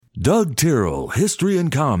Doug Tyrrell History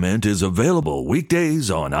and Comment is available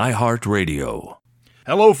weekdays on iHeartRadio.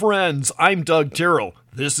 Hello, friends. I'm Doug Tyrrell.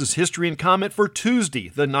 This is History and Comment for Tuesday,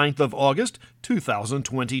 the 9th of August,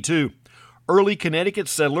 2022. Early Connecticut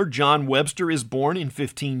settler John Webster is born in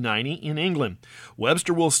 1590 in England.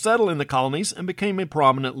 Webster will settle in the colonies and became a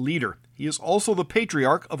prominent leader. He is also the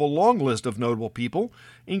patriarch of a long list of notable people,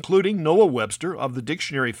 including Noah Webster of the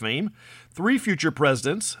dictionary fame, 3 future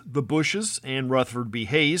presidents, the Bushes and Rutherford B.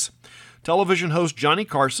 Hayes, television host Johnny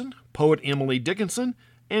Carson, poet Emily Dickinson,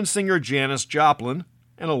 and singer Janis Joplin,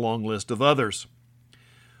 and a long list of others.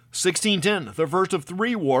 1610, the first of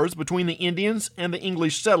 3 wars between the Indians and the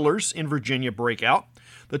English settlers in Virginia break out.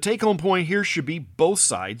 The take-home point here should be both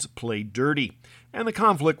sides played dirty, and the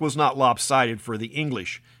conflict was not lopsided for the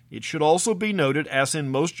English. It should also be noted, as in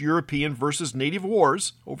most European versus native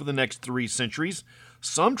wars over the next 3 centuries,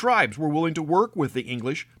 some tribes were willing to work with the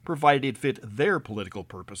English, provided it fit their political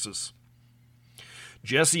purposes.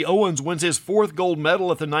 Jesse Owens wins his 4th gold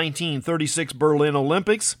medal at the 1936 Berlin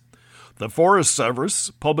Olympics. The Forest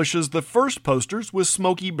Service publishes the first posters with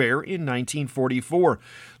Smokey Bear in 1944.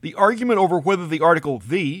 The argument over whether the article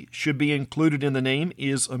 "the" should be included in the name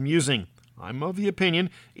is amusing. I'm of the opinion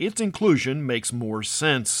its inclusion makes more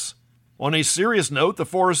sense. On a serious note, the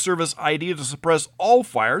Forest Service idea to suppress all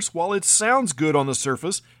fires, while it sounds good on the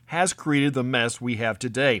surface, has created the mess we have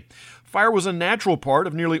today. Fire was a natural part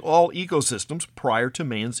of nearly all ecosystems prior to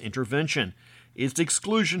man's intervention. Its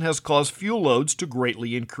exclusion has caused fuel loads to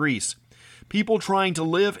greatly increase. People trying to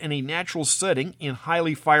live in a natural setting in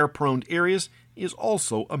highly fire-prone areas is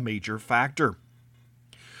also a major factor.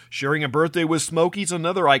 Sharing a birthday with Smokey's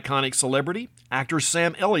another iconic celebrity. Actor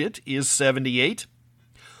Sam Elliott is 78.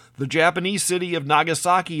 The Japanese city of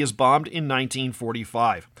Nagasaki is bombed in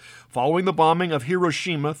 1945, following the bombing of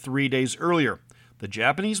Hiroshima 3 days earlier. The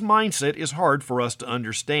Japanese mindset is hard for us to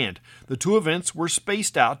understand. The 2 events were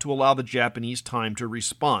spaced out to allow the Japanese time to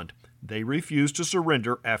respond. They refused to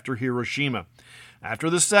surrender after Hiroshima. After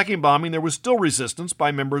the second bombing, there was still resistance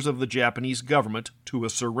by members of the Japanese government to a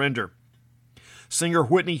surrender. Singer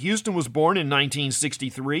Whitney Houston was born in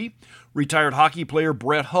 1963. Retired hockey player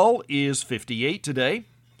Brett Hull is 58 today.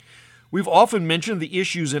 We've often mentioned the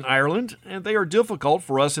issues in Ireland, and they are difficult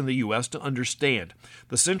for us in the U.S. to understand.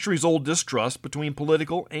 The centuries-old distrust between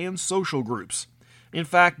political and social groups. In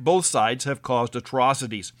fact, both sides have caused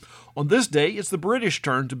atrocities. On this day, it's the British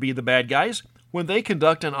turn to be the bad guys when they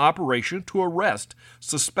conduct an operation to arrest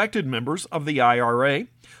suspected members of the IRA,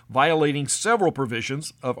 violating several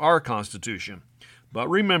provisions of our Constitution. But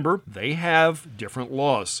remember, they have different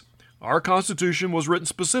laws. Our Constitution was written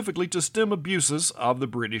specifically to stem abuses of the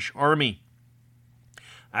British Army.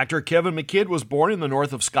 Actor Kevin McKidd was born in the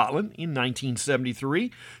north of Scotland in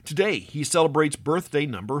 1973. Today, he celebrates birthday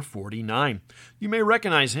number 49. You may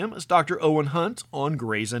recognize him as Dr. Owen Hunt on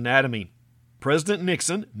Grey's Anatomy. President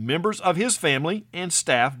Nixon, members of his family, and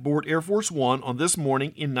staff board Air Force One on this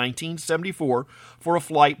morning in 1974 for a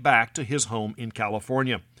flight back to his home in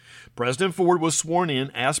California. President Ford was sworn in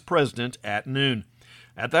as president at noon.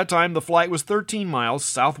 At that time, the flight was 13 miles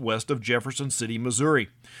southwest of Jefferson City, Missouri.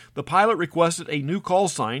 The pilot requested a new call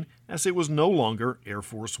sign as it was no longer Air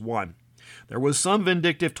Force One. There was some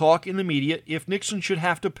vindictive talk in the media if Nixon should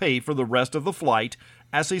have to pay for the rest of the flight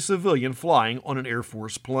as a civilian flying on an Air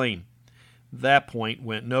Force plane. That point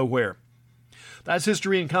went nowhere. That's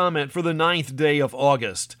History and Comment for the 9th day of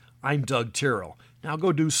August. I'm Doug Tyrrell. Now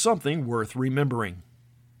go do something worth remembering.